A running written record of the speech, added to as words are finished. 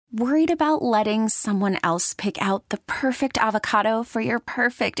Worried about letting someone else pick out the perfect avocado for your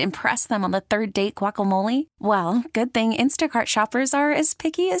perfect impress them on the third date guacamole? Well, good thing Instacart shoppers are as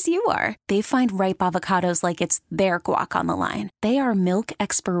picky as you are. They find ripe avocados like it's their guac on the line. They are milk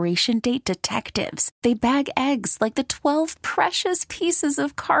expiration date detectives. They bag eggs like the 12 precious pieces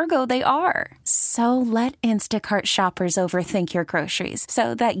of cargo they are. So let Instacart shoppers overthink your groceries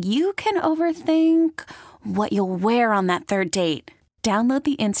so that you can overthink what you'll wear on that third date. Download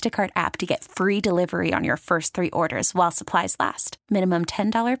the Instacart app to get free delivery on your first 3 orders while supplies last. Minimum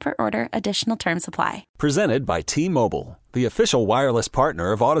 $10 per order. Additional terms apply. Presented by T-Mobile, the official wireless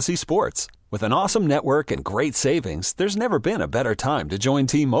partner of Odyssey Sports. With an awesome network and great savings, there's never been a better time to join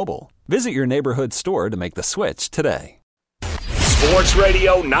T-Mobile. Visit your neighborhood store to make the switch today. Sports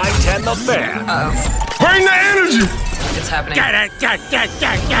Radio 910 The Fan. Bring the energy! It's happening. Run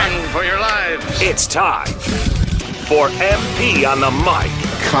for your lives. It's time for MP on the mic.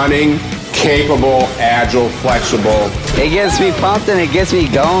 Cunning, capable, agile, flexible. It gets me pumped and it gets me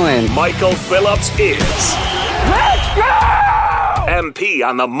going. Michael Phillips is. Let's go! MP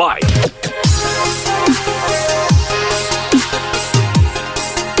on the mic.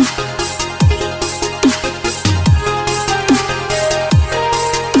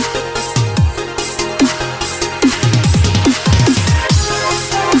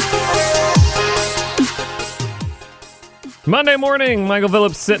 Monday morning, Michael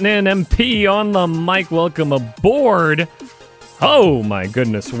Phillips sitting in, MP on the mic. Welcome aboard. Oh my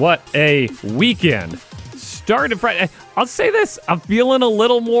goodness, what a weekend. Started Friday. I'll say this, I'm feeling a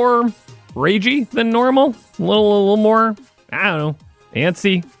little more ragey than normal. A little more, I don't know,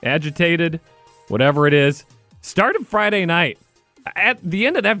 antsy, agitated, whatever it is. Started Friday night. At the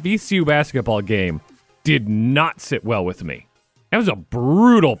end of that VCU basketball game, did not sit well with me. That was a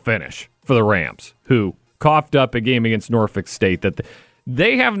brutal finish for the Rams, who coughed up a game against Norfolk State that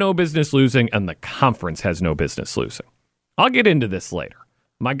they have no business losing and the conference has no business losing. I'll get into this later.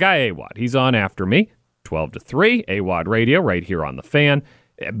 My guy AWOD, he's on after me, 12 to 3, AWOD Radio right here on the Fan.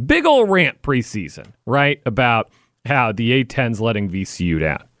 A big old rant preseason, right, about how the A-10's letting VCU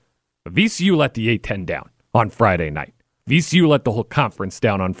down. But VCU let the A-10 down on Friday night. VCU let the whole conference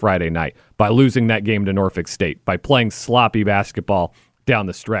down on Friday night by losing that game to Norfolk State, by playing sloppy basketball down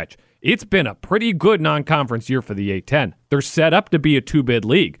the stretch. It's been a pretty good non-conference year for the A-10. They're set up to be a 2-bid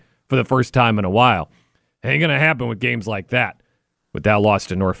league for the first time in a while. Ain't going to happen with games like that. With that loss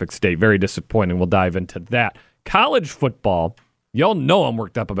to Norfolk State, very disappointing. We'll dive into that. College football, y'all know I'm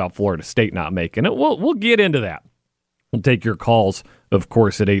worked up about Florida State not making it. We'll get into that. We'll take your calls, of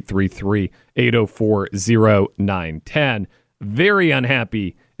course, at 833-804-0910. Very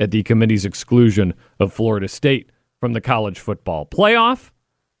unhappy at the committee's exclusion of Florida State from the college football playoff.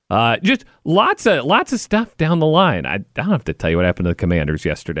 Just lots of stuff down the line. I don't have to tell you what happened to the Commanders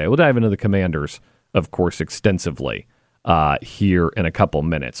yesterday. We'll dive into the Commanders, of course, extensively here in a couple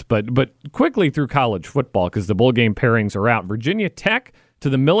minutes. But quickly through college football, because the bowl game pairings are out. Virginia Tech to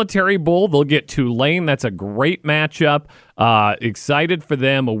the Military Bowl. They'll get Tulane. That's a great matchup. Excited for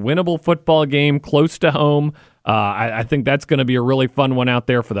them. A winnable football game close to home. I think that's going to be a really fun one out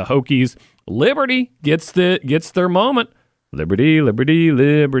there for the Hokies. Liberty gets their moment. Liberty, Liberty,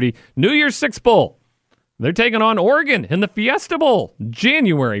 Liberty. New Year's Six Bowl. They're taking on Oregon in the Fiesta Bowl,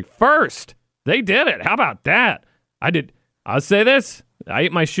 January 1st. They did it. How about that? I'll say this. I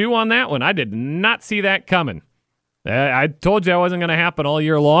ate my shoe on that one. I did not see that coming. I told you I wasn't going to happen all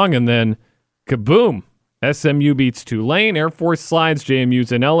year long, and then kaboom. SMU beats Tulane. Air Force slides.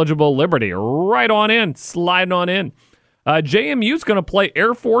 JMU's ineligible. Liberty right on in, sliding on in. JMU's going to play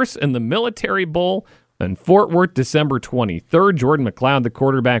Air Force in the Military Bowl in Fort Worth, December 23rd. Jordan McLeod, the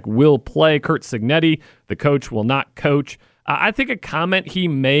quarterback, will play. Kurt Cignetti, the coach, will not coach. I think a comment he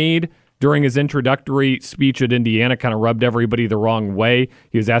made during his introductory speech at Indiana kind of rubbed everybody the wrong way.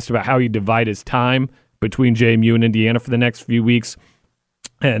 He was asked about how he divide his time between JMU and Indiana for the next few weeks.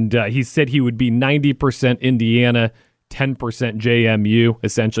 And he said he would be 90% Indiana, 10% JMU.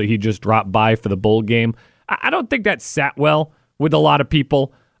 Essentially, he just dropped by for the bowl game. I don't think that sat well with a lot of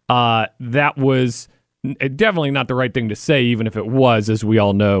people. That was definitely not the right thing to say, even if it was, as we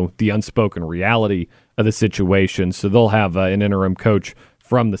all know, the unspoken reality of the situation. So they'll have an interim coach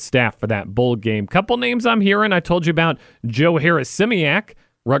from the staff for that bowl game. Couple names I'm hearing. I told you about Joe Harris-Simiak,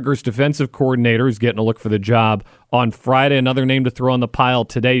 Rutgers defensive coordinator, who's getting a look for the job on Friday. Another name to throw on the pile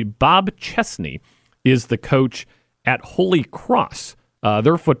today, Bob Chesney is the coach at Holy Cross,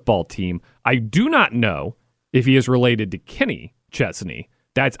 their football team. I do not know if he is related to Kenny Chesney.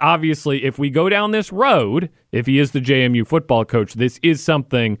 That's obviously, if we go down this road, if he is the JMU football coach, this is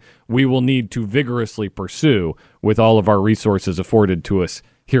something we will need to vigorously pursue with all of our resources afforded to us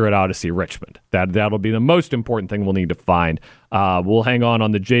here at Odyssey Richmond. That'll be the most important thing we'll need to find. We'll hang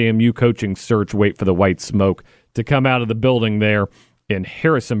on the JMU coaching search, wait for the white smoke to come out of the building there in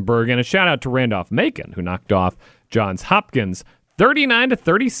Harrisonburg. And a shout-out to Randolph-Macon, who knocked off Johns Hopkins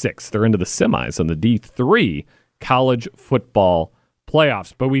 39-36. They're into the semis on the D3 college football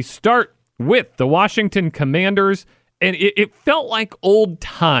playoffs. But we start with the Washington Commanders, and it felt like old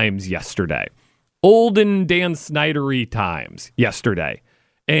times yesterday. Olden Dan Snyder-y times yesterday.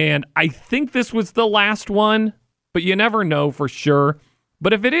 And I think this was the last one, but you never know for sure.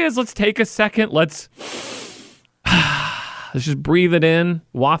 But if it is, let's take a second. Let's just breathe it in,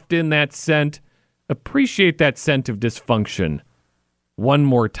 waft in that scent, appreciate that scent of dysfunction one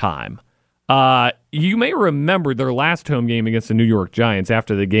more time. You may remember their last home game against the New York Giants.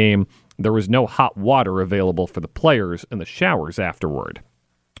 After the game, there was no hot water available for the players in the showers afterward.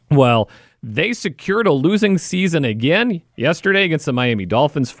 Well, they secured a losing season again yesterday against the Miami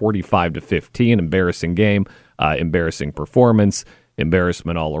Dolphins, 45-15. Embarrassing game, embarrassing performance,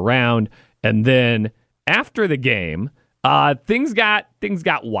 embarrassment all around. And then after the game, things got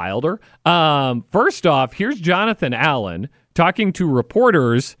wilder. First off, here's Jonathan Allen talking to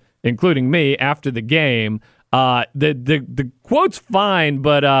reporters, including me, after the game. The quote's fine,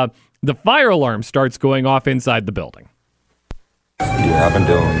 but the fire alarm starts going off inside the building. Yeah, I've been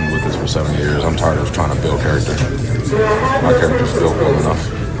dealing with this for 7 years. I'm tired of trying to build character. My character's built good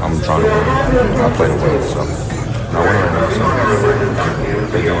enough. I'm trying to win. I play to win, so I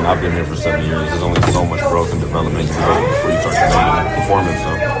win. So again, I've been here for 7 years. There's only so much growth and development you can go before you start demanding performance.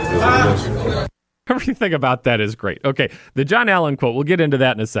 So it is what it is. Everything about that is great. Okay, the John Allen quote, we'll get into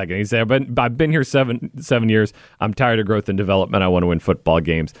that in a second. He said, I've been here seven years. I'm tired of growth and development. I want to win football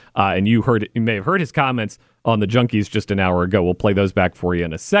games. And you may have heard his comments on the Junkies just an hour ago. We'll play those back for you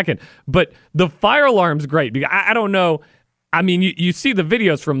in a second. But the fire alarm's great. I don't know. I mean, you see the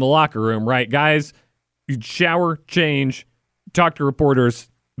videos from the locker room, right? Guys, you'd shower, change, talk to reporters,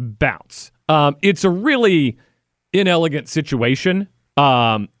 bounce. It's a really inelegant situation.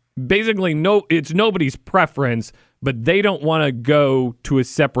 Basically, it's nobody's preference, but they don't want to go to a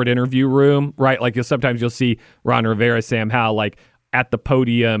separate interview room, right? Like sometimes you'll see Ron Rivera, Sam Howell, like at the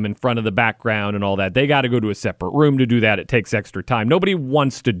podium in front of the background and all that. They got to go to a separate room to do that. It takes extra time. Nobody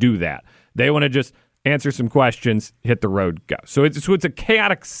wants to do that. They want to just answer some questions, hit the road, go. So it's a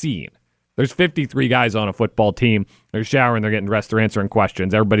chaotic scene. There's 53 guys on a football team. They're showering, they're getting dressed, they're answering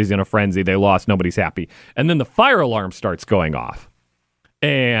questions. Everybody's in a frenzy. They lost. Nobody's happy. And then the fire alarm starts going off.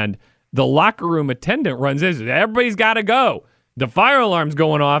 And the locker room attendant runs in. Everybody's got to go. The fire alarm's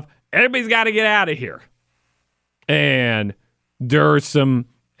going off. Everybody's got to get out of here. And there are some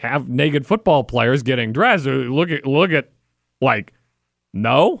half-naked football players getting dressed. Look at, like,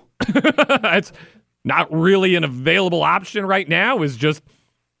 no. It's not really an available option right now, is just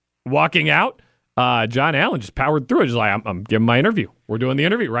walking out. John Allen just powered through it. Just like, I'm giving my interview. We're doing the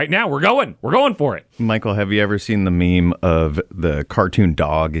interview right now. We're going for it. Michael, have you ever seen the meme of the cartoon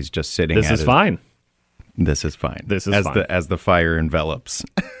dog is just sitting This is fine. This is fine. This is fine. As the fire envelops.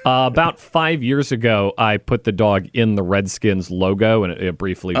 About 5 years ago, I put the dog in the Redskins logo, and it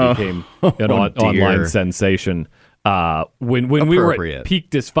briefly became an online sensation when we were at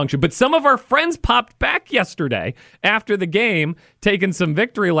peak dysfunction. But some of our friends popped back yesterday after the game, taking some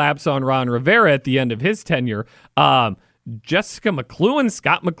victory laps on Ron Rivera at the end of his tenure. Jessica McLuhan,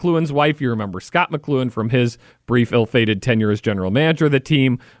 Scott McLuhan's wife, you remember Scott McLuhan from his brief ill-fated tenure as general manager of the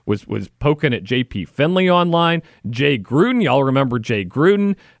team, was poking at J.P. Finley online. Jay Gruden, y'all remember Jay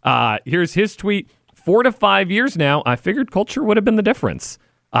Gruden. Here's his tweet. 4 to 5 years now, I figured culture would have been the difference.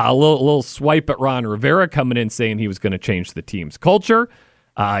 A little swipe at Ron Rivera coming in saying he was going to change the team's culture.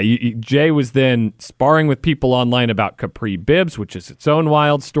 Jay was then sparring with people online about Capri Bibbs, which is its own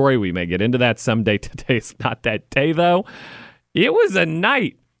wild story. We may get into that someday. Today's not that day, though. It was a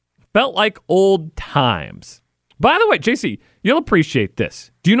night. Felt like old times. By the way, JC, you'll appreciate this.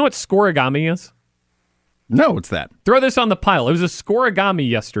 Do you know what scoregami is? No, what's that? Throw this on the pile. It was a scoregami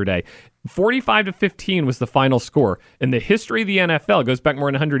yesterday. 45-15 was the final score. In the history of the NFL, it goes back more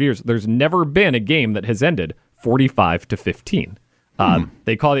than 100 years, there's never been a game that has ended 45-15.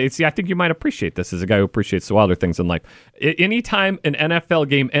 They call it, see, I think you might appreciate this as a guy who appreciates the wilder things in life. Anytime an NFL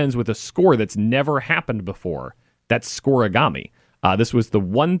game ends with a score that's never happened before, that's scoregami. This was the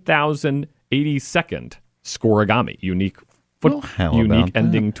 1082nd scoregami. Unique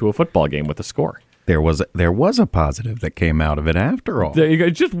ending to a football game with a score. There was a positive that came out of it after all. There you go.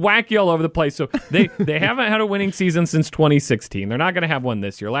 It's just wacky all over the place. So they haven't had a winning season since 2016. They're not going to have one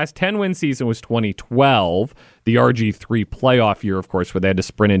this year. Last 10-win season was 2012, the RG3 playoff year, of course, where they had to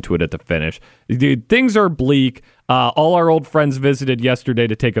sprint into it at the finish. Dude, things are bleak. All our old friends visited yesterday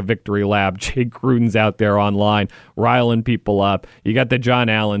to take a victory lap. Jake Gruden's out there online riling people up. You got the John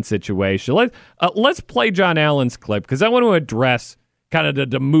Allen situation. Let's play John Allen's clip because I want to address kind of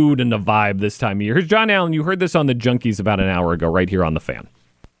the mood and the vibe this time of year. Here's John Allen. You heard this on the Junkies about an hour ago right here on The Fan.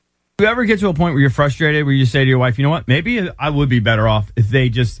 Do you ever get to a point where you're frustrated, where you say to your wife, you know what, maybe I would be better off if they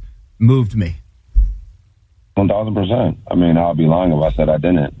just moved me? 1,000%. I mean, I'll be lying if I said I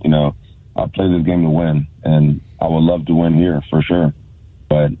didn't. You know, I play this game to win, and I would love to win here for sure.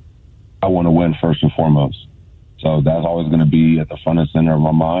 But I want to win first and foremost. So that's always going to be at the front and center of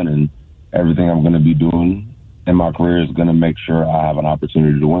my mind, and everything I'm going to be doing in my career is going to make sure I have an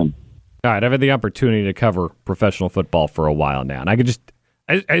opportunity to win. All right, I've had the opportunity to cover professional football for a while now, and I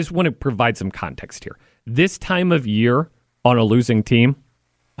just want to provide some context here. This time of year on a losing team,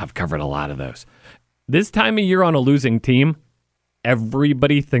 I've covered a lot of those. This time of year on a losing team,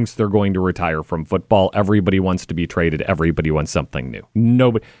 everybody thinks they're going to retire from football. Everybody wants to be traded. Everybody wants something new.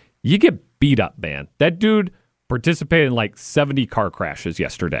 Nobody. You get beat up, man. That dude participated in like 70 car crashes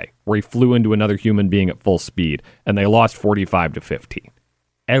yesterday where he flew into another human being at full speed, and they lost 45-15.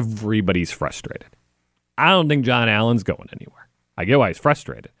 Everybody's frustrated. I don't think John Allen's going anywhere. I get why he's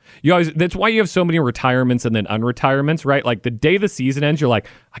frustrated. That's why you have so many retirements and then unretirements, right? Like the day the season ends, you're like,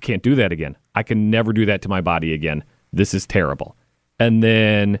 I can't do that again. I can never do that to my body again. This is terrible. And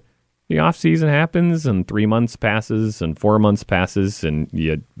then the offseason happens, and 3 months passes, and 4 months passes, and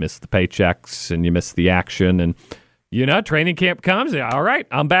you miss the paychecks, and you miss the action, and training camp comes. All right,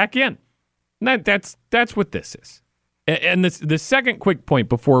 I'm back in. And that's what this is. And the second quick point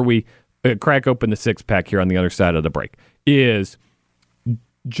before we crack open the six-pack here on the other side of the break is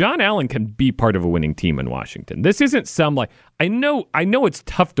John Allen can be part of a winning team in Washington. This isn't some I know it's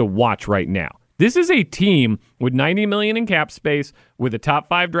tough to watch right now. This is a team with $90 million in cap space, with a top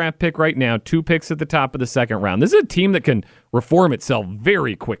 5 draft pick right now, 2 picks at the top of the second round. This is a team that can reform itself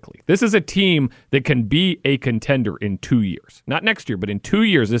very quickly. This is a team that can be a contender in 2 years. Not next year, but in 2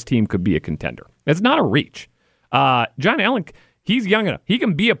 years, this team could be a contender. It's not a reach. John Allen, he's young enough. He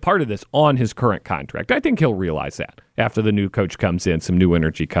can be a part of this on his current contract. I think he'll realize that after the new coach comes in, some new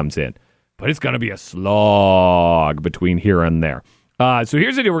energy comes in. But it's going to be a slog between here and there. So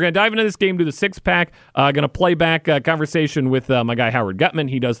here's the deal. We're going to dive into this game, do the six-pack. Going to play back a conversation with my guy Howard Gutman.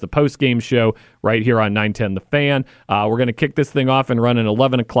 He does the post-game show right here on 910 The Fan. We're going to kick this thing off and run at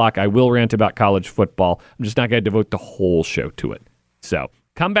 11 o'clock. I will rant about college football. I'm just not going to devote the whole show to it. So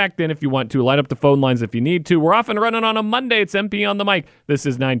come back then if you want to. Light up the phone lines if you need to. We're off and running on a Monday. It's MP on the mic. This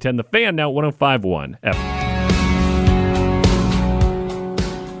is 910 The Fan, now 105.1 FM.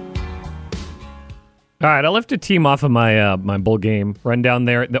 All right, I left a team off of my my bowl game run down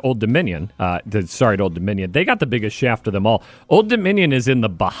there at the Old Dominion. Old Dominion. They got the biggest shaft of them all. Old Dominion is in the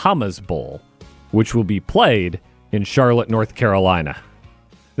Bahamas Bowl, which will be played in Charlotte, North Carolina.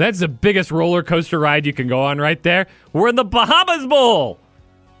 That's the biggest roller coaster ride you can go on right there. We're in the Bahamas Bowl,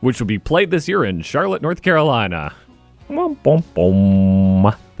 which will be played this year in Charlotte, North Carolina. Boom, boom,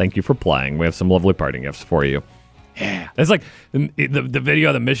 boom. Thank you for playing. We have some lovely parting gifts for you. Yeah, it's like the video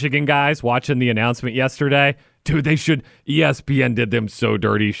of the Michigan guys watching the announcement yesterday. Dude, ESPN did them so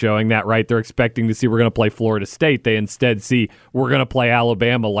dirty showing that, right? They're expecting to see we're going to play Florida State. They instead see we're going to play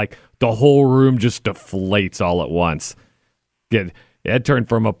Alabama. Like the whole room just deflates all at once. It turned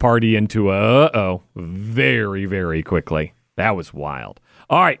from a party into very, very quickly. That was wild.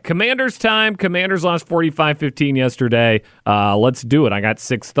 All right, Commanders time. Commanders lost 45-15 yesterday. Let's do it. I got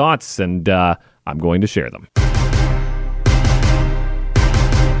 6 thoughts, and I'm going to share them.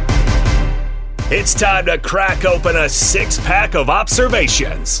 It's time to crack open a 6-pack of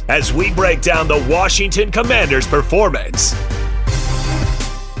observations as we break down the Washington Commanders' performance.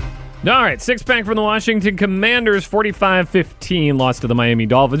 All right, 6-pack from the Washington Commanders, 45-15 loss to the Miami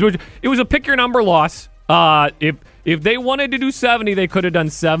Dolphins. It was a pick-your-number loss. If they wanted to do 70, they could have done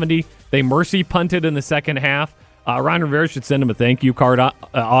 70. They mercy punted in the second half. Ron Rivera should send him a thank you card,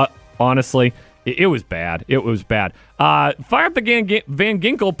 honestly. It was bad. It was bad. Fire up the Van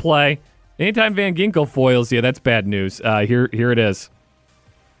Ginkel play. Anytime Van Ginkel foils you, that's bad news. Here it is.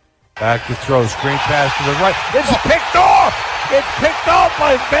 Back to throw, screen pass to the right. It's picked off! It's picked off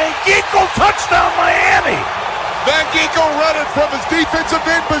by Van Ginkel. Touchdown, Miami! Van Ginkel running from his defensive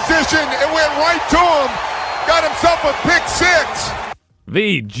end position and went right to him. Got himself a pick 6.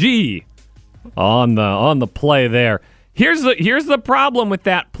 VG on the play there. Here's the problem with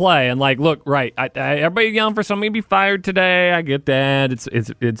that play. And like, look, right, everybody yelling for somebody to be fired today. I get that.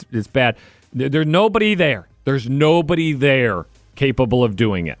 It's bad. There's nobody there. There's nobody there capable of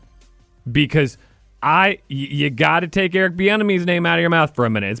doing it. Because you got to take Eric Bieniemy's name out of your mouth for a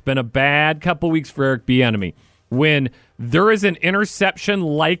minute. It's been a bad couple weeks for Eric Bieniemy. When there is an interception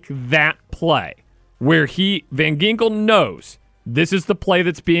like that play, where Van Ginkel knows this is the play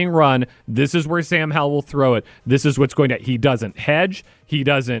that's being run, this is where Sam Howell will throw it, this is what's going to, he doesn't hedge,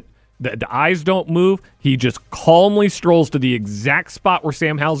 the eyes don't move, he just calmly strolls to the exact spot where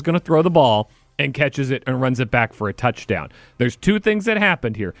Sam Howell's going to throw the ball and catches it and runs it back for a touchdown. There's two things that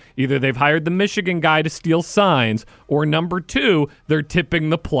happened here. Either they've hired the Michigan guy to steal signs, or number two, they're tipping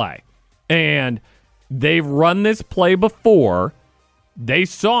the play. And they've run this play before. They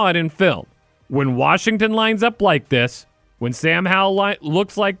saw it in film. When Washington lines up like this, when Sam Howell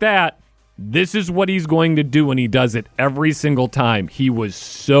looks like that, this is what he's going to do, and he does it every single time. He was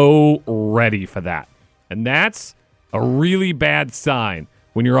so ready for that. And that's a really bad sign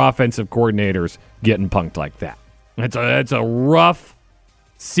when your offensive coordinator's getting punked like that. It's a rough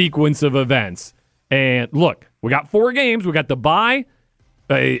sequence of events. And look, we got 4 games. We got the bye.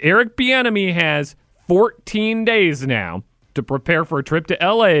 Eric Bieniemy has 14 days now to prepare for a trip to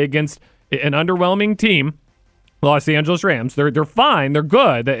L.A. against an underwhelming team, Los Angeles Rams. They're fine. They're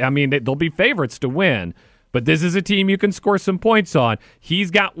good. I mean, they'll be favorites to win. But this is a team you can score some points on. He's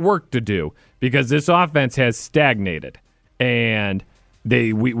got work to do because this offense has stagnated. And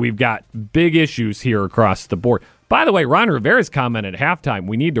we've got big issues here across the board. By the way, Ron Rivera's comment at halftime,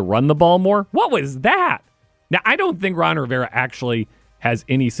 we need to run the ball more. What was that? Now, I don't think Ron Rivera actually has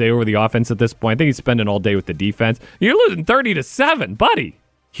any say over the offense at this point. I think he's spending all day with the defense. You're losing 30-7, buddy.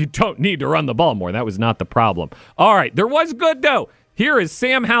 You don't need to run the ball more. That was not the problem. All right, there was good, though. Here is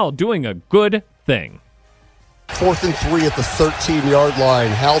Sam Howell doing a good thing. 4th and 3 at the 13-yard line.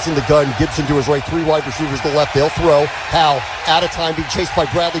 Howell's in the gun. Gibson to his right. 3 wide receivers to the left. They'll throw. Howell out of time, being chased by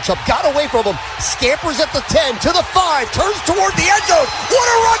Bradley Chubb. Got away from him. Scampers at the 10 to the 5. Turns toward the end zone. What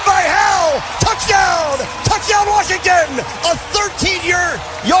a run by Howell! Touchdown! Touchdown, Washington! A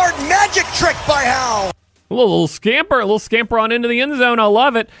 13-yard magic trick by Howell. A little scamper on into the end zone. I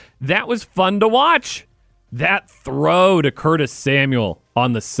love it. That was fun to watch. That throw to Curtis Samuel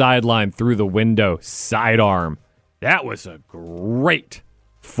on the sideline through the window, sidearm. That was a great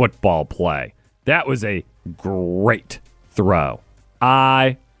football play. That was a great throw.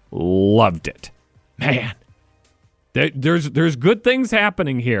 I loved it. Man, there's good things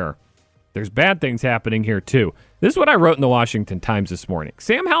happening here. There's bad things happening here, too. This is what I wrote in the Washington Times this morning.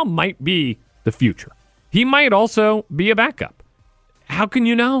 Sam Howell might be the future. He might also be a backup. How can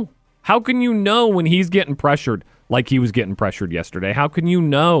you know? How can you know when he's getting pressured like he was getting pressured yesterday? How can you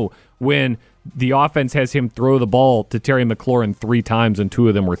know when the offense has him throw the ball to Terry McLaurin 3 times and 2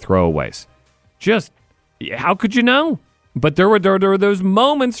 of them were throwaways? Just, how could you know? But there were those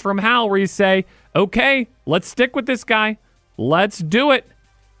moments from Howell where you say, okay, let's stick with this guy. Let's do it.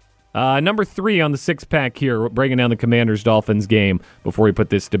 Number 3 on the 6-pack here, breaking down the Commanders-Dolphins game before we put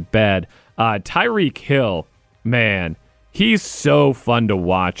this to bed. Tyreek Hill, man, he's so fun to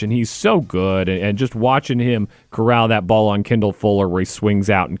watch, and he's so good. And just watching him corral that ball on Kendall Fuller where he swings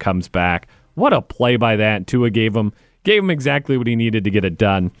out and comes back. What a play by that. Tua gave him exactly what he needed to get it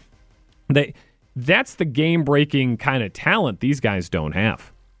done. That's the game-breaking kind of talent these guys don't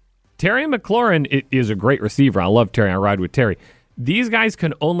have. Terry McLaurin is a great receiver. I love Terry. I ride with Terry. These guys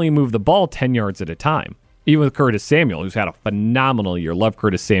can only move the ball 10 yards at a time. Even with Curtis Samuel, who's had a phenomenal year. Love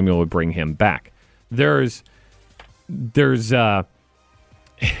Curtis Samuel, would bring him back. It's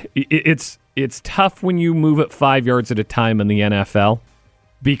tough when you move it 5 yards at a time in the NFL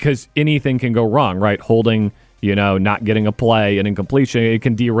because anything can go wrong, right? Holding, not getting a play, an incompletion, it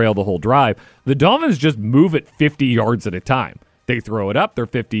can derail the whole drive. The Dolphins just move it 50 yards at a time. They throw it up, they're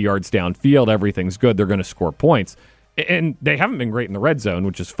 50 yards downfield, everything's good, they're going to score points. And they haven't been great in the red zone,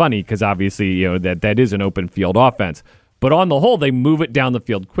 which is funny because obviously, that is an open field offense. But on the whole, they move it down the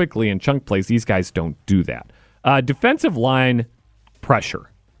field quickly in chunk plays. These guys don't do that. Defensive line pressure.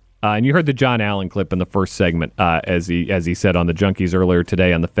 And you heard the John Allen clip in the first segment, as he said on the Junkies earlier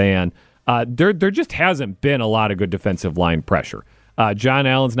today on the Fan. There just hasn't been a lot of good defensive line pressure. John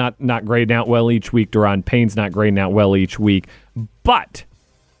Allen's not grading out well each week. Daron Payne's not grading out well each week. But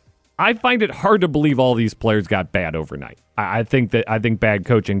I find it hard to believe all these players got bad overnight. I think bad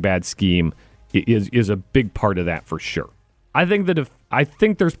coaching, bad scheme is a big part of that for sure. I think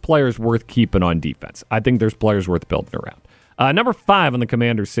there's players worth keeping on defense. I think there's players worth building around. Number 5 on the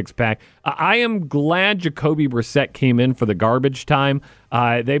Commanders 6-pack. I am glad Jacoby Brissett came in for the garbage time.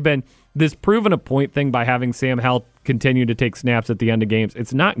 They've been this proven a point thing by having Sam Howell continue to take snaps at the end of games.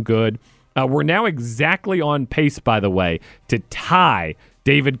 It's not good. We're now exactly on pace, by the way, to tie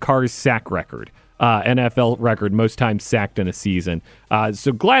David Carr's sack record, NFL record, most times sacked in a season.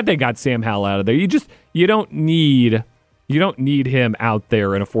 So glad they got Sam Howell out of there. You don't need him out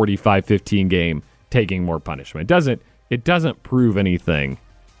there in a 45-15 game taking more punishment. It doesn't prove anything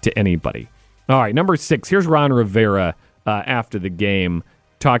to anybody. All right, number 6. Here's Ron Rivera after the game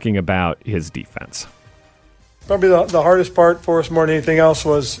talking about his defense. Probably the hardest part for us more than anything else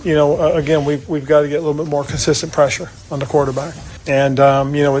was, again, we've got to get a little bit more consistent pressure on the quarterback. And,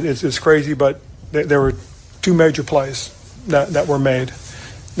 it's crazy, but there were 2 major plays that were made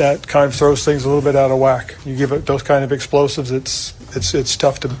that kind of throws things a little bit out of whack. You give it those kind of explosives, it's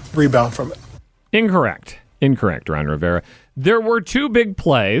tough to rebound from it. Incorrect, Ron Rivera. There were 2 big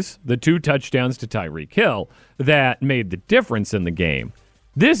plays, the 2 touchdowns to Tyreek Hill, that made the difference in the game.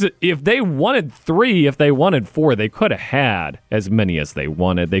 If they wanted 3, if they wanted 4, they could have had as many as they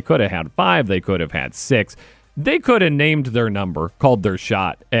wanted. They could have had 5. They could have had 6. They could have named their number, called their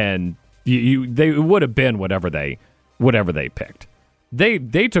shot, and they would have been whatever they picked. They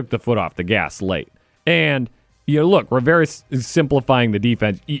took the foot off the gas late, and look, Rivera's simplifying the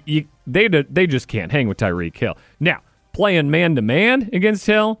defense. They just can't hang with Tyreek Hill. Now, playing man to man against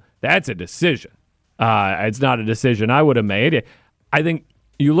Hill, that's a decision. It's not a decision I would have made. I think.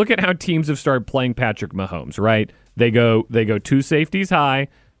 You look at how teams have started playing Patrick Mahomes, right? They go 2 safeties high,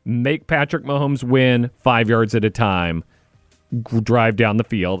 make Patrick Mahomes win 5 yards at a time, drive down the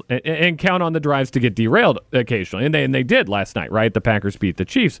field, and count on the drives to get derailed occasionally. And they did last night, right? The Packers beat the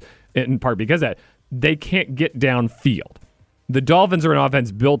Chiefs in part because of that. They can't get downfield. The Dolphins are an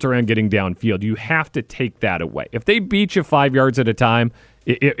offense built around getting downfield. You have to take that away. If they beat you 5 yards at a time,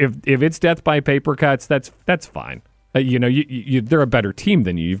 if it's death by paper cuts, that's fine. They're a better team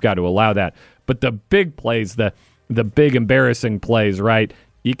than you. You've got to allow that. But the big plays, the big embarrassing plays, right?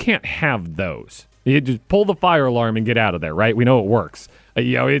 You can't have those. You just pull the fire alarm and get out of there, right? We know it works.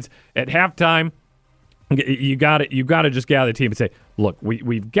 It's at halftime. You got to just get out of the team and say, look,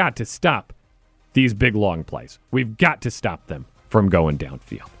 we've got to stop these big long plays. We've got to stop them from going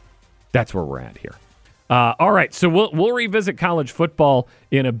downfield. That's where we're at here. All right, so we'll revisit college football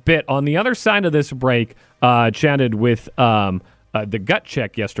in a bit. On the other side of this break, chatted with the Gut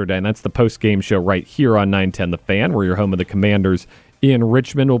Check yesterday, and that's the post-game show right here on 910 The Fan. We're your home of the Commanders in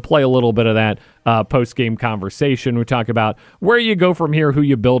Richmond. We'll play a little bit of that post-game conversation. We talk about where you go from here, who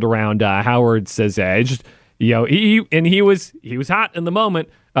you build around. Howard says, he was hot in the moment.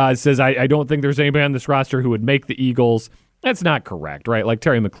 Says, I don't think there's anybody on this roster who would make the Eagles. That's not correct, right? Like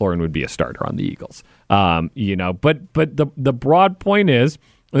Terry McLaurin would be a starter on the Eagles. But the broad point is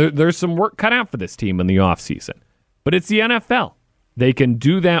there's some work cut out for this team in the offseason. But it's the NFL. They can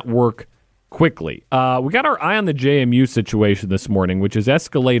do that work quickly. We got our eye on the JMU situation this morning, which is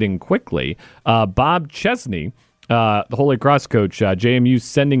escalating quickly. Bob Chesney, the Holy Cross coach, JMU's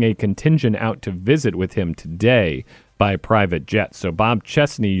sending a contingent out to visit with him today by private jet. So Bob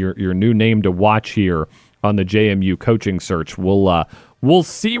Chesney, your new name to watch here on the JMU coaching search. We'll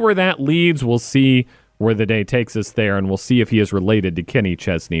see where that leads. We'll see where the day takes us there, and we'll see if he is related to Kenny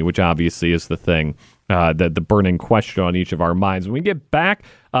Chesney, which obviously is the thing, the burning question on each of our minds. When we get back,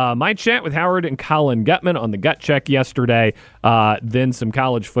 my chat with Howard and Colin Gutman on the Gut Check yesterday, then some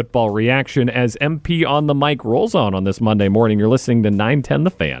college football reaction as MP on the mic rolls on this Monday morning. You're listening to 910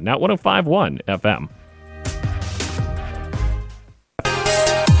 The Fan, now 105.1 FM.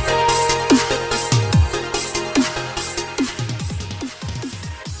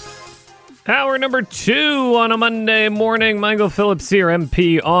 Hour number 2 on a Monday morning. Michael Phillips here,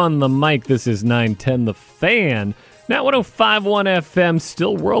 MP on the mic. This is 910 The Fan. Now 105.1 FM,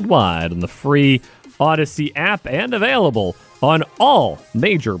 still worldwide on the free Odyssey app and available on all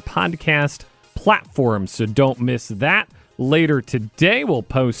major podcast platforms. So don't miss that. Later today, we'll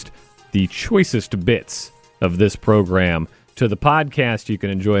post the choicest bits of this program to the podcast. You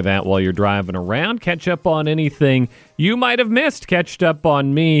can enjoy that while you're driving around. Catch up on anything you might have missed. Catch up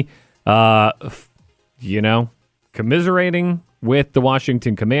on me. Commiserating with the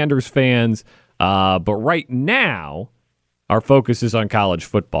Washington Commanders fans. But right now, our focus is on college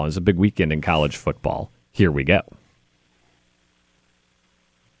football. It's a big weekend in college football. Here we go.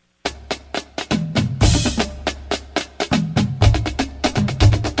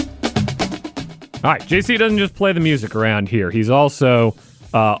 All right, JC doesn't just play the music around here. He's also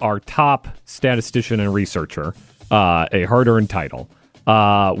our top statistician and researcher, a hard-earned title.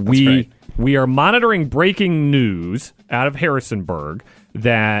 We are monitoring breaking news out of Harrisonburg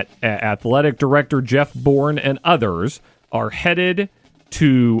that athletic director Jeff Bourne and others are headed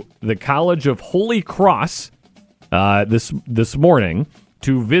to the College of Holy Cross this morning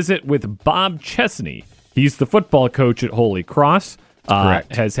to visit with Bob Chesney. He's the football coach at Holy Cross.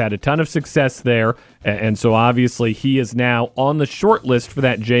 Correct. Has had a ton of success there, and so obviously he is now on the short list for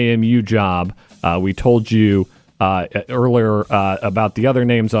that JMU job. We told you earlier about the other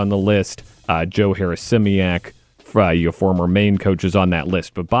names on the list. Joe Harris-Simiak, your former Maine coach, is on that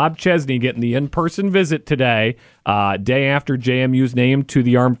list. But Bob Chesney getting the in-person visit today, day after JMU's named to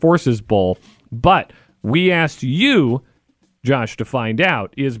the Armed Forces Bowl. But we asked you, Josh, to find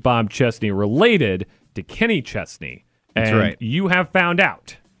out, is Bob Chesney related to Kenny Chesney? And That's right. You have found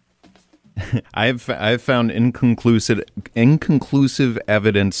out. I've found inconclusive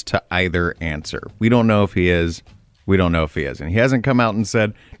evidence to either answer. We don't know if he is. We don't know if he is. And he hasn't come out and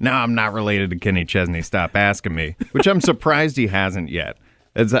said, no, I'm not related to Kenny Chesney. Stop asking me, which I'm surprised he hasn't yet.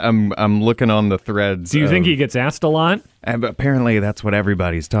 I'm looking on the threads. Do you think he gets asked a lot? And apparently that's what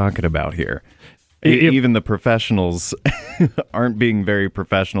everybody's talking about here. Even the professionals aren't being very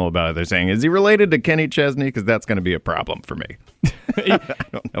professional about it. They're saying, is he related to Kenny Chesney? Because that's going to be a problem for me. I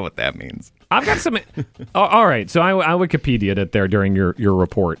don't know what that means. I've got some... all right, so I Wikipedia'd it there during your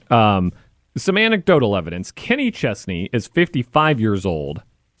report. Some anecdotal evidence. Kenny Chesney is 55 years old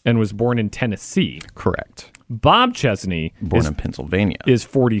and was born in Tennessee. Correct. Bob Chesney born in Pennsylvania. Is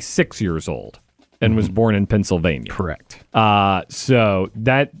 46 years old and was born in Pennsylvania. Correct. So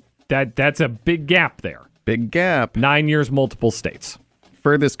that's a big gap there. Big gap. 9 years, multiple states.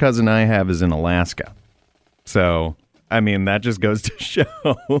 Furthest cousin I have is in Alaska. So, I mean, that just goes to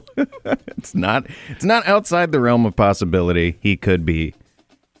show it's not outside the realm of possibility. He could be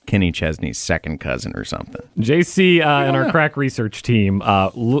Kenny Chesney's second cousin or something. JC and our crack research team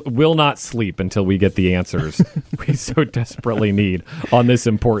will not sleep until we get the answers we so desperately need on this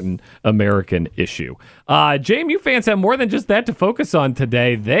important American issue. JMU fans have more than just that to focus on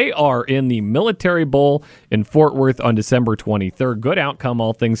today. They are in the Military Bowl in Fort Worth on December 23rd. Good outcome,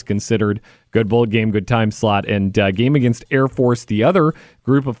 all things considered. Good bowl game, good time slot, and game against Air Force, the other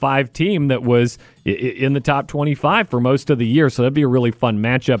group of 5 team that was in the top 25 for most of the year. So that'd be a really fun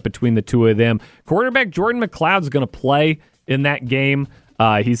matchup between the two of them. Quarterback Jordan McLeod's going to play in that game.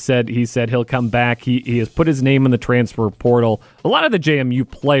 He said he'll come back. He has put his name in the transfer portal. A lot of the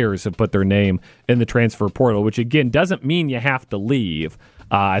JMU players have put their name in the transfer portal, which again doesn't mean you have to leave.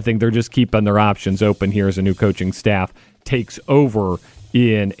 I think they're just keeping their options open here as a new coaching staff takes over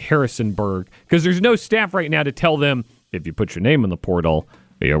in Harrisonburg, because there's no staff right now to tell them, if you put your name in the portal,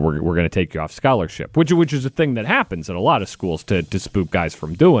 we're going to take you off scholarship, which is a thing that happens at a lot of schools to spook guys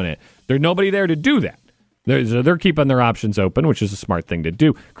from doing it. There's nobody there to do that. They're keeping their options open, which is a smart thing to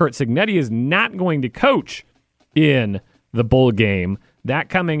do. Curt Cignetti is not going to coach in the bowl game. That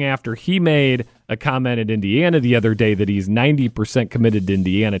coming after he made a comment at Indiana the other day that he's 90% committed to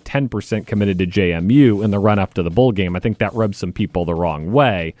Indiana, 10% committed to JMU in the run-up to the bowl game. I think that rubs some people the wrong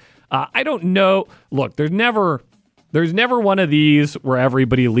way. I don't know. Look, there's never one of these where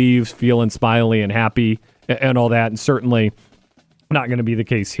everybody leaves feeling smiley and happy and all that, and certainly not going to be the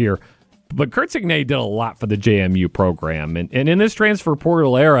case here. But Curt Cignetti did a lot for the JMU program. And in this transfer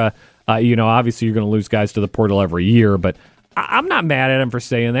portal era, obviously you're going to lose guys to the portal every year, but I'm not mad at him for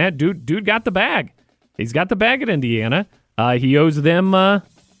saying that. Dude got the bag. He's got the bag at Indiana. He owes them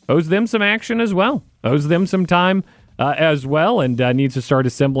some action as well. Owes them some time as well, and needs to start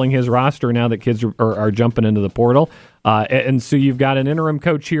assembling his roster now that kids are jumping into the portal. And so you've got an interim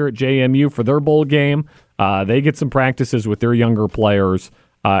coach here at JMU for their bowl game. They get some practices with their younger players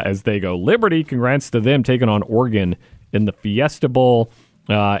as they go. Liberty, congrats to them, taking on Oregon in the Fiesta Bowl.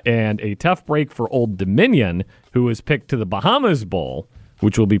 And a tough break for Old Dominion, who was picked to the Bahamas Bowl,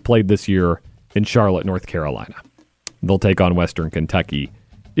 which will be played this year in Charlotte, North Carolina. They'll take on Western Kentucky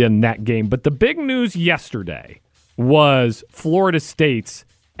in that game. But the big news yesterday was Florida State's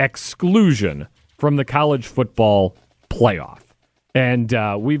exclusion from the college football playoff. And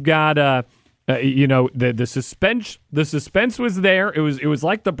we've got, the suspense. The suspense was there. It was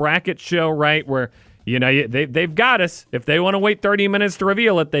like the bracket show, right, where they've got us. If they want to wait 30 minutes to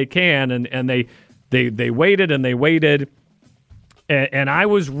reveal it, they can. And they waited and they waited. And I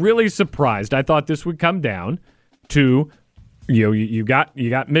was really surprised. I thought this would come down to, you got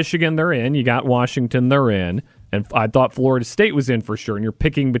Michigan, they're in. You got Washington, they're in. And I thought Florida State was in for sure. And you're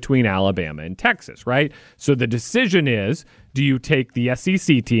picking between Alabama and Texas, right? So the decision is, do you take the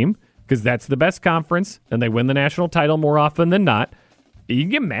SEC team, because that's the best conference, and they win the national title more often than not? You can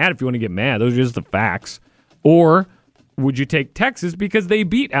get mad if you want to get mad. Those are just the facts. Or would you take Texas because they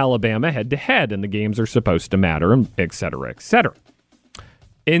beat Alabama head-to-head and the games are supposed to matter, et cetera, et cetera?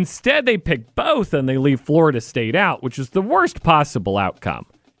 Instead, they pick both and they leave Florida State out, which is the worst possible outcome.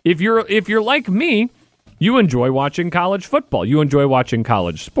 If you're like me, you enjoy watching college football. You enjoy watching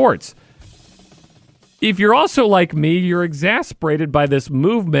college sports. If you're also like me, you're exasperated by this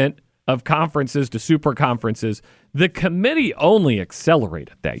movement of conferences to super conferences. The committee only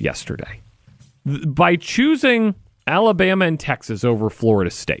accelerated that yesterday by choosing Alabama and Texas over Florida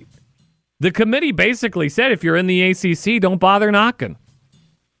State. The committee basically said, if you're in the ACC, don't bother knocking.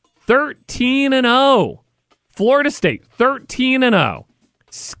 13-0. Florida State, 13-0.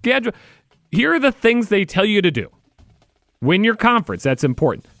 Schedule. Here are the things they tell you to do. Win your conference. That's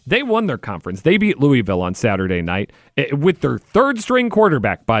important. They won their conference. They beat Louisville on Saturday night with their third-string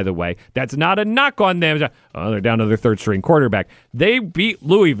quarterback, by the way. That's not a knock on them. Oh, they're down to their third-string quarterback. They beat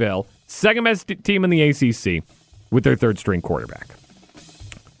Louisville, second-best team in the ACC, with their third-string quarterback.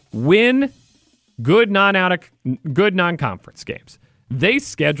 Win good non-conference games. They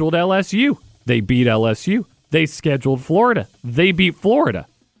scheduled LSU. They beat LSU. They scheduled Florida. They beat Florida.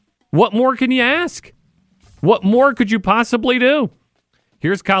 What more can you ask? What more could you possibly do?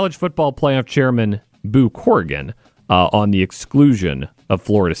 Here's college football playoff chairman Boo Corrigan on the exclusion of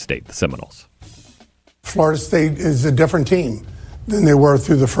Florida State, the Seminoles. Florida State is a different team than they were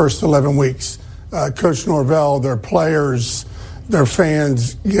through the first 11 weeks. Coach Norvell, their players, their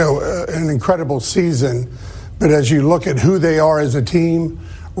fans, an incredible season. But as you look at who they are as a team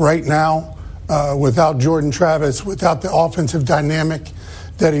right now, without Jordan Travis, without the offensive dynamic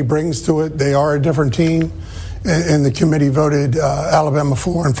that he brings to it, they are a different team. And the committee voted Alabama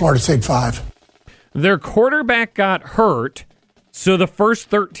 4 and Florida State 5. Their quarterback got hurt, so the first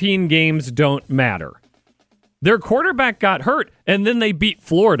 13 games don't matter. Their quarterback got hurt, and then they beat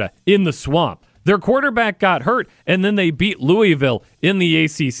Florida in the swamp. Their quarterback got hurt, and then they beat Louisville in the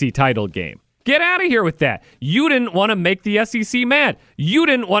ACC title game. Get out of here with that. You didn't want to make the SEC mad. You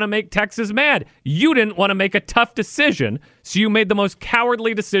didn't want to make Texas mad. You didn't want to make a tough decision, so you made the most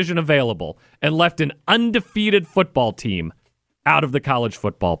cowardly decision available and left an undefeated football team out of the college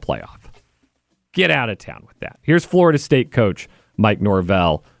football playoff. Get out of town with that. Here's Florida State coach Mike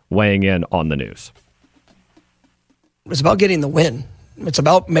Norvell weighing in on the news. It's about getting the win. It's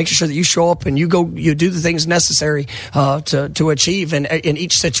about making sure that you show up and you do the things necessary to achieve in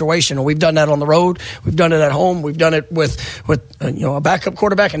each situation. And we've done that on the road. We've done it at home. We've done it with a backup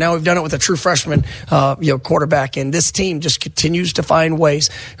quarterback, and now we've done it with a true freshman quarterback. And this team just continues to find ways,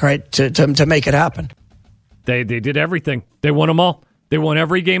 right, to make it happen. They did everything. They won them all. They won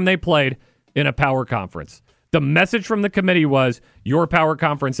every game they played in a power conference. The message from the committee was, your power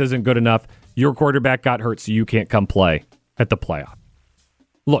conference isn't good enough. Your quarterback got hurt, so you can't come play at the playoff.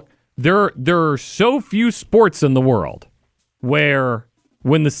 Look, there are so few sports in the world where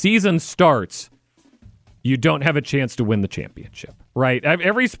when the season starts, you don't have a chance to win the championship, right?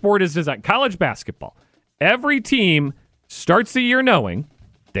 Every sport is designed. College basketball, every team starts the year knowing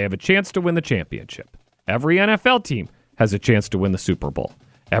they have a chance to win the championship. Every NFL team has a chance to win the Super Bowl.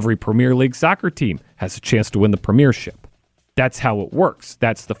 Every Premier League soccer team has a chance to win the premiership. That's how it works.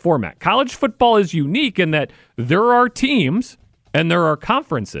 That's the format. College football is unique in that there are teams and there are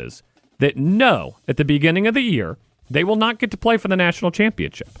conferences that know at the beginning of the year they will not get to play for the national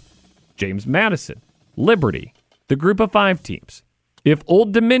championship. James Madison, Liberty, the group of 5 teams. If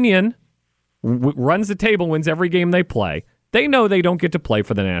Old Dominion runs the table, wins every game they play, they know they don't get to play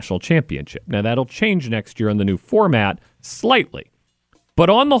for the national championship. Now, that'll change next year in the new format slightly. But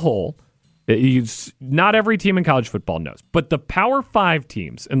on the whole, not every team in college football knows. But the Power 5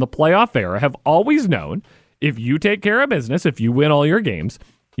 teams in the playoff era have always known, if you take care of business, if you win all your games,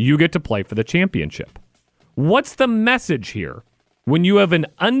 you get to play for the championship. What's the message here when you have an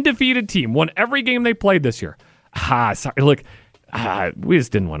undefeated team, won every game they played this year? We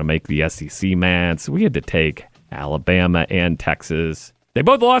just didn't want to make the SEC mad, so we had to take Alabama and Texas. They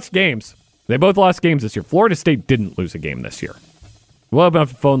both lost games. This year. Florida State didn't lose a game this year. We'll have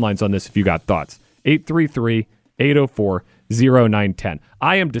enough phone lines on this if you got thoughts. 833-804-0910.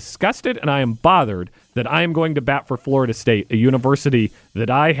 I am disgusted and I am bothered that I am going to bat for Florida State, a university that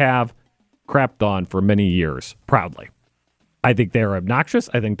I have crapped on for many years, proudly. I think they are obnoxious.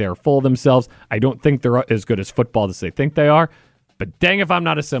 I think they are full of themselves. I don't think they're as good as football as they think they are. But dang if I'm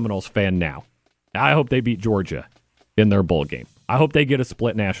not a Seminoles fan now. I hope they beat Georgia in their bowl game. I hope they get a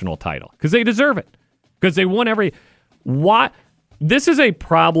split national title because they deserve it. Because they won every... What? This is a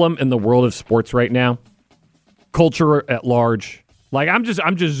problem in the world of sports right now. Culture at large. Like, I'm just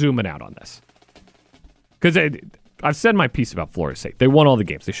zooming out on this. Because I've said my piece about Florida State. They won all the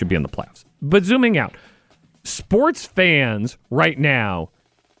games. They should be in the playoffs. But zooming out, sports fans right now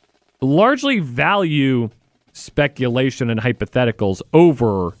largely value speculation and hypotheticals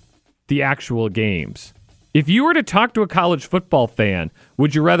over the actual games. If you were to talk to a college football fan,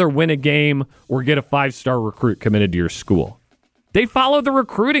 would you rather win a game or get a 5-star recruit committed to your school? They follow the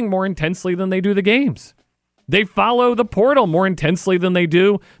recruiting more intensely than they do the games. They follow the portal more intensely than they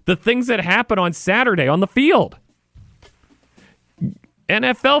do the things that happen on Saturday on the field.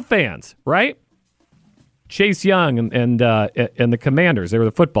 NFL fans, right? Chase Young and the Commanders, they were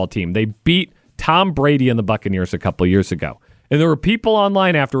the football team. They beat Tom Brady and the Buccaneers a couple years ago. And there were people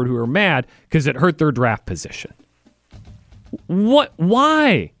online afterward who were mad because it hurt their draft position. What?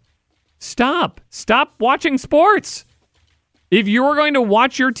 Why? Stop watching sports. If you were going to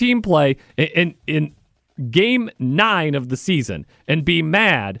watch your team play in game 9 of the season and be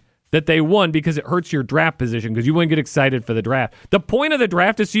mad that they won because it hurts your draft position because you wouldn't get excited for the draft. The point of the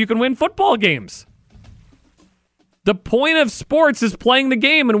draft is so you can win football games. The point of sports is playing the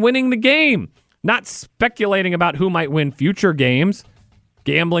game and winning the game, not speculating about who might win future games.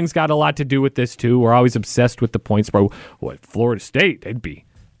 Gambling's got a lot to do with this too. We're always obsessed with the points. What Florida State, they'd be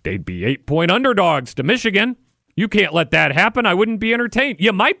 8-point underdogs to Michigan. You can't let that happen. I wouldn't be entertained.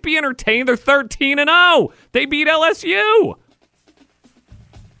 You might be entertained. They're 13-0. They beat LSU.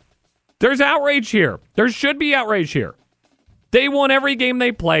 There's outrage here. There should be outrage here. They won every game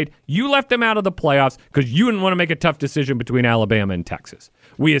they played. You left them out of the playoffs because you didn't want to make a tough decision between Alabama and Texas.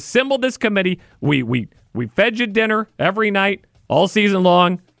 We assembled this committee. We fed you dinner every night, all season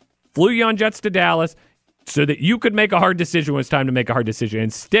long, flew you on jets to Dallas so that you could make a hard decision when it's time to make a hard decision.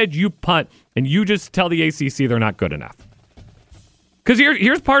 Instead, you punt and you just tell the ACC they're not good enough. Because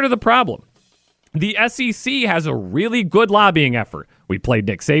here's part of the problem. The SEC has a really good lobbying effort. We played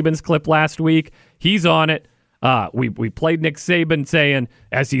Nick Saban's clip last week. He's on it. We played Nick Saban saying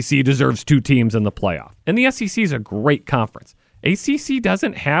SEC deserves 2 teams in the playoff. And the SEC is a great conference. ACC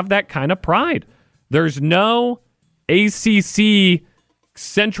doesn't have that kind of pride. There's no ACC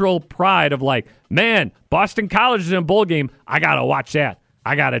central pride of like, man, Boston College is in a bowl game. I got to watch that.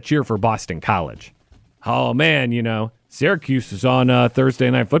 I got to cheer for Boston College. Oh, man, Syracuse is on Thursday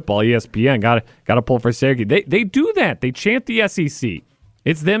Night Football, ESPN. Got to pull for Syracuse. They do that. They chant the SEC.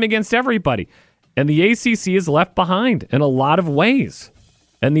 It's them against everybody. And the ACC is left behind in a lot of ways.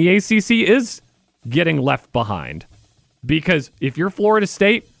 And the ACC is getting left behind. Because if you're Florida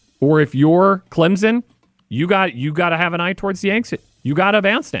State or if you're Clemson, you got to have an eye towards the exit. You got to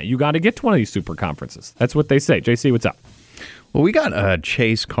bounce now. You got to get to one of these super conferences. That's what they say. JC, what's up? Well, we got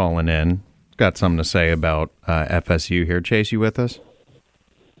Chase calling in. Got something to say about FSU here. Chase, you with us?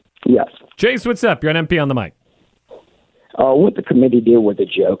 Yes. Chase, what's up? You're on MP on the mic. What the committee did was a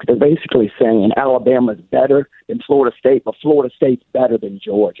joke. They're basically saying Alabama's better than Florida State, but Florida State's better than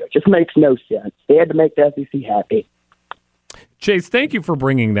Georgia. It just makes no sense. They had to make the SEC happy. Chase, thank you for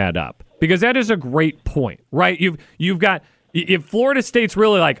bringing that up because that is a great point, right? You've got if Florida State's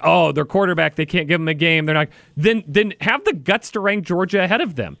really like, oh, their quarterback, they can't give them a game. They're not. Then have the guts to rank Georgia ahead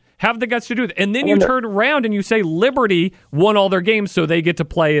of them. Have the guts to do it. And then you turn around and you say Liberty won all their games so they get to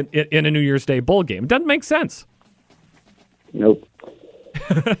play in a New Year's Day bowl game. It doesn't make sense. Nope.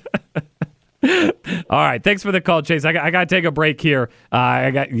 All right. Thanks for the call, Chase. I got to take a break here.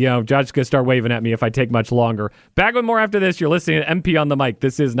 Josh's going to start waving at me if I take much longer. Back with more after this. You're listening to MP on the mic.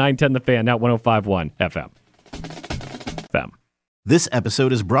 This is 910 The Fan, now 105.1 FM. This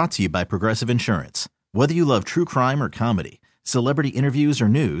episode is brought to you by Progressive Insurance. Whether you love true crime or comedy, celebrity interviews or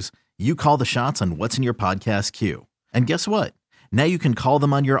news, you call the shots on what's in your podcast queue. And guess what? Now you can call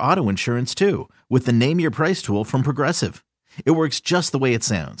them on your auto insurance too with the Name Your Price tool from Progressive. It works just the way it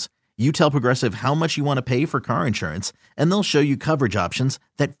sounds. You tell Progressive how much you want to pay for car insurance, and they'll show you coverage options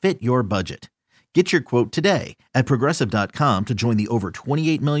that fit your budget. Get your quote today at Progressive.com to join the over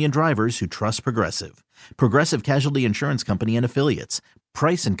 28 million drivers who trust Progressive. Progressive Casualty Insurance Company and Affiliates.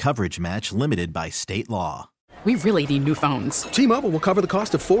 Price and coverage match limited by state law. We really need new phones. T-Mobile will cover the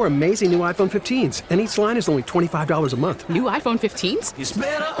cost of 4 amazing new iPhone 15s, and each line is only $25 a month. New iPhone 15s? It's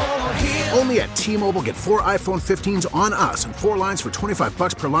better over here. Only at T-Mobile, get 4 iPhone 15s on us and 4 lines for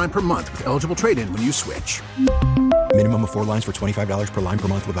 $25 per line per month with eligible trade-in when you switch. Minimum of 4 lines for $25 per line per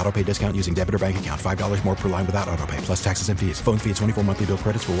month with autopay discount using debit or bank account. $5 more per line without autopay, plus taxes and fees. Phone fee at 24 monthly bill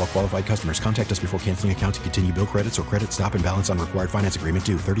credits for well-qualified customers. Contact us before canceling account to continue bill credits or credit stop and balance on required finance agreement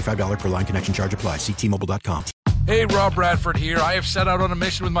due. $35 per line connection charge applies. See T-Mobile.com. Hey, Rob Bradford here. I have set out on a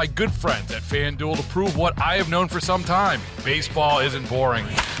mission with my good friends at FanDuel to prove what I have known for some time. Baseball isn't boring.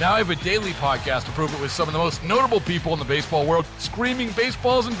 Now I have a daily podcast to prove it with some of the most notable people in the baseball world, screaming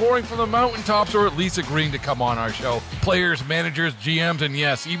baseball isn't boring from the mountaintops, or at least agreeing to come on our show. Players, managers, GMs, and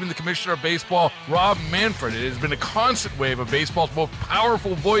yes, even the commissioner of baseball, Rob Manfred. It has been a constant wave of baseball's most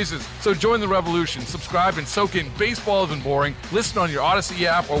powerful voices. So join the revolution. Subscribe and soak in Baseball Isn't Boring. Listen on your Odyssey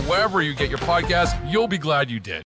app or wherever you get your podcasts. You'll be glad you did.